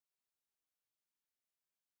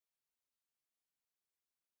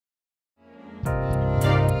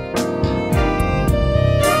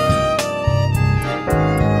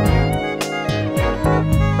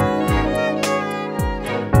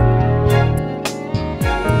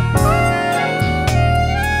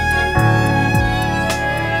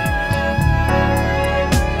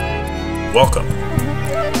Welcome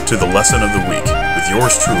to the Lesson of the Week with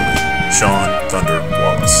yours truly, Sean Thunder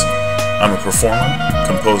Wallace. I'm a performer,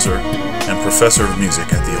 composer, and professor of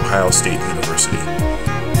music at The Ohio State University.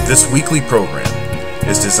 This weekly program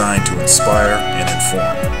is designed to inspire and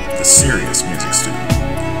inform the serious music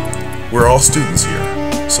student. We're all students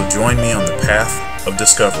here, so join me on the path of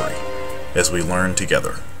discovery as we learn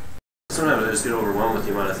together. Sometimes I just get overwhelmed with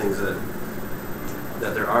the amount of things that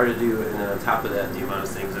there are to do, and then on top of that, the amount of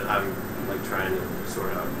things that I'm like trying to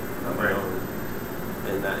sort out on my own.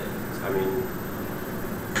 And that, I mean,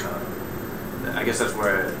 I guess that's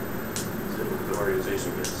where the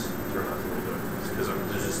organization gets thrown out the window, because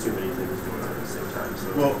there's just too many things going on at the same time.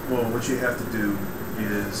 So well, what you have to do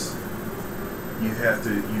is you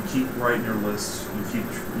keep writing your lists.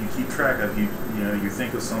 You keep track of you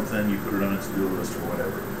think of something, you put it on a to-do list or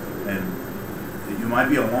whatever, and it might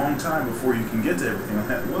be a long time before you can get to everything on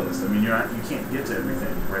that list. I mean, you can't get to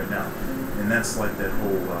everything right now, and that's like that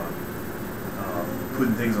whole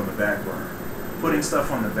putting things on the back burner. Putting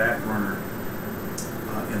stuff on the back burner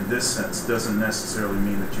in this sense doesn't necessarily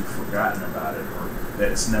mean that you've forgotten about it or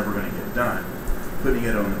that it's never going to get done. Putting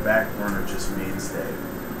it on the back burner just means that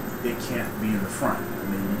it can't be in the front. I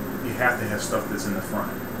mean, you have to have stuff that's in the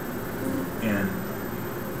front, and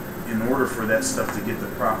in order for that stuff to get the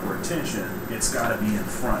proper attention, it's got to be in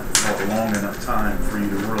front for a long enough time for you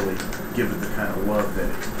to really give it the kind of love that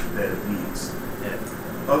it needs. yeah.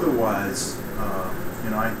 Otherwise,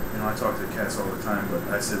 I talk to cats all the time, but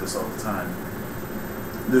I say this all the time.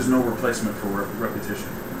 There's no replacement for repetition.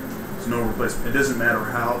 There's no replacement. It doesn't matter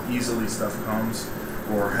how easily stuff comes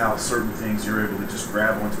or how certain things you're able to just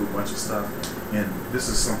grab onto a bunch of stuff. And this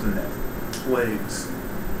is something that plagues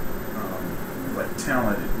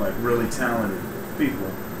really talented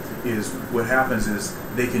people, is what happens is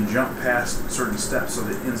they can jump past certain steps, so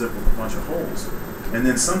that it ends up with a bunch of holes. And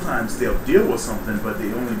then sometimes they'll deal with something, but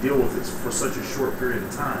they only deal with it for such a short period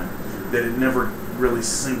of time that it never really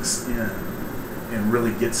sinks in and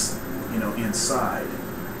really gets inside.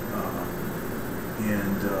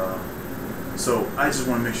 So I just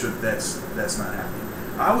want to make sure that's not happening.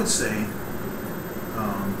 I would say,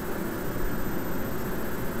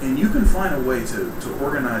 and you can find a way to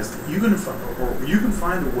organize. You can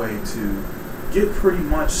find a way to get pretty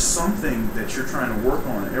much something that you're trying to work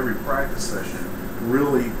on every practice session.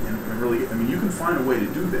 Really, I mean, you can find a way to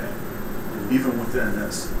do that, even within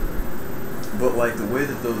this. But like the way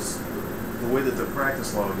that the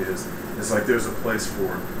practice log is, it's like there's a place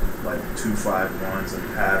for like 2-5-1s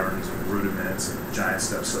and patterns and rudiments and giant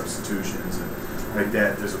step substitutions and like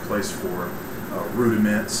that. There's a place for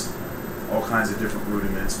rudiments, all kinds of different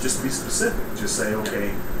rudiments. Just be specific. Just say,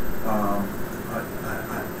 okay, I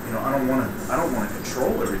don't want to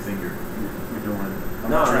control everything you're doing.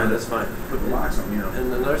 No, that's fine. Put the locks on,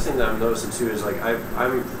 And another thing that I'm noticing too is like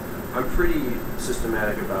I'm pretty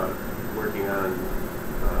systematic about working on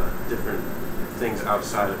different things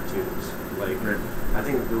outside of tunes. Like, right. I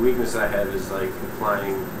think the weakness I have is like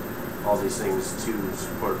applying all these things to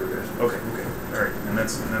chord progression. Okay, all right, and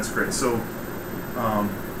that's great. So,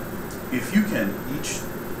 if you can each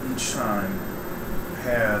time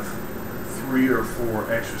have 3 or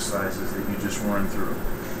 4 exercises that you just run through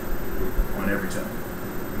on every tune.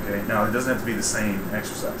 Okay. Now it doesn't have to be the same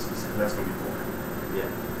exercises. That's going to be boring. Yeah.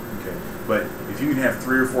 Okay. But if you can have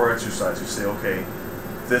 3 or 4 exercises, you say, okay,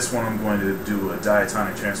 this one I'm going to do a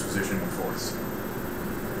diatonic transposition in fourths.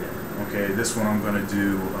 Yeah. Okay. This one I'm going to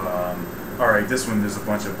do. All right. This one there's a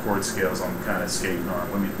bunch of chord scales I'm kind of skating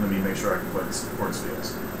on. Let me make sure I can play the chord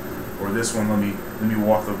scales. Or this one, let me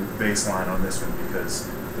walk the bass line on this one because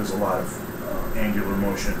there's a lot of angular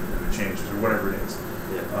motion in the changes or whatever it is.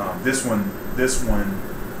 Yeah. This one, there's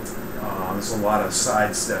a lot of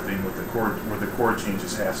sidestepping with the chord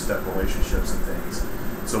changes, half-step relationships and things.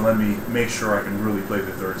 So let me make sure I can really play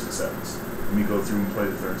the thirds and sevenths. Let me go through and play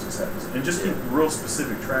the thirds and sevenths, and just keep real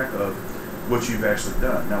specific track of what you've actually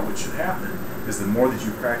done. Now, what should happen is the more that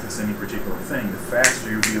you practice any particular thing, the faster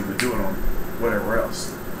you'll be able to do it on whatever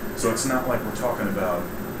else. So it's not like we're talking about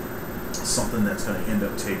something that's going to end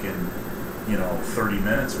up taking 30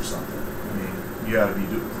 minutes or something. I mean, you got to be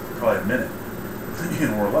doing probably a minute,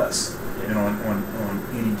 or less, on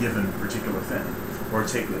any given particular thing. Or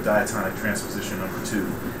take the diatonic transposition number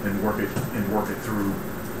 2 and work it through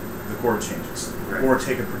the chord changes. Right. Or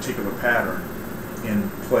take a particular pattern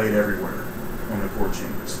and play it everywhere on the chord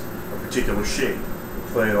changes. A particular shape,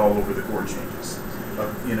 play it all over the chord changes.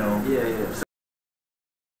 Yeah.